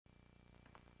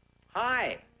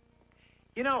Hi.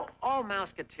 You know, all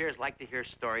mouseketeers like to hear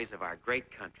stories of our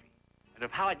great country and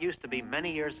of how it used to be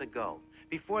many years ago,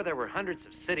 before there were hundreds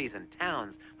of cities and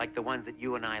towns like the ones that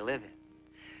you and I live in.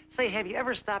 Say, have you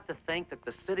ever stopped to think that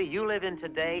the city you live in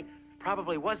today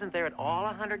probably wasn't there at all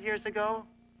 100 years ago?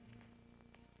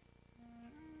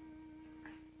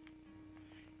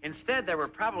 Instead, there were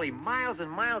probably miles and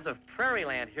miles of prairie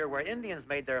land here where Indians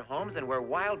made their homes and where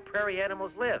wild prairie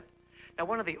animals lived. Now,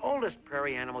 one of the oldest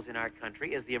prairie animals in our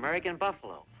country is the American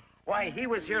buffalo. Why, he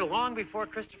was here long before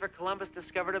Christopher Columbus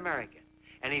discovered America,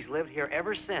 and he's lived here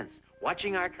ever since,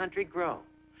 watching our country grow.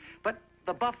 But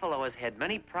the buffalo has had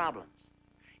many problems.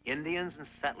 Indians and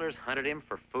settlers hunted him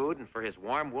for food and for his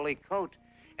warm, woolly coat,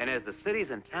 and as the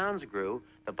cities and towns grew,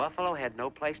 the buffalo had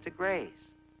no place to graze.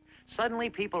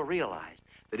 Suddenly, people realized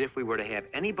that if we were to have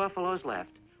any buffaloes left,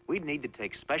 we'd need to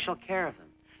take special care of them,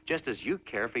 just as you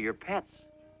care for your pets.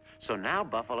 So now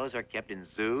buffaloes are kept in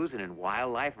zoos and in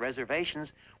wildlife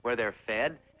reservations where they're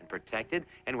fed and protected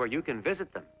and where you can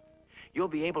visit them. You'll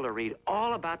be able to read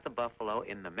all about the buffalo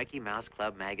in the Mickey Mouse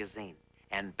Club magazine.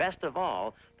 And best of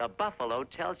all, the buffalo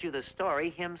tells you the story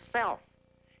himself.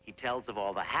 He tells of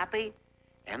all the happy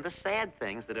and the sad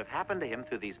things that have happened to him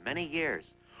through these many years.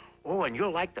 Oh, and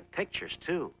you'll like the pictures,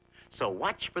 too. So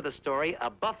watch for the story a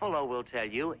buffalo will tell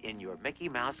you in your Mickey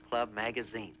Mouse Club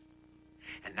magazine.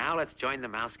 And now let's join the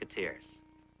mouseketeers.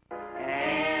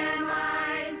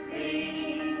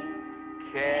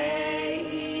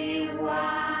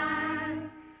 M-I-C-K-E-Y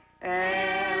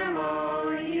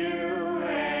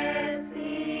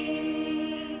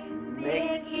M-O-U-S-E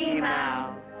Mickey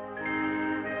Mouse.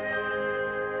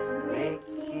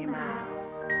 Mickey Mouse.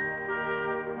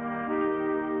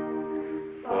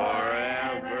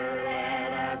 Forever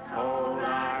let us hold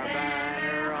our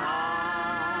banner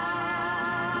high.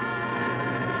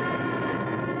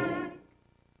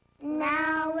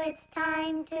 Now it's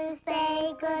time to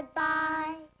say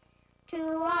goodbye to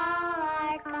all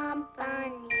our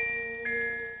company.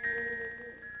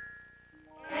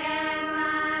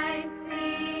 M-I-C.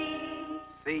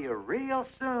 See you real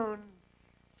soon.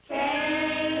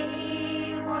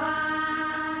 K-E-Y.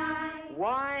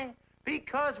 Why?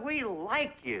 Because we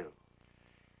like you.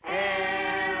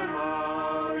 M-O-U.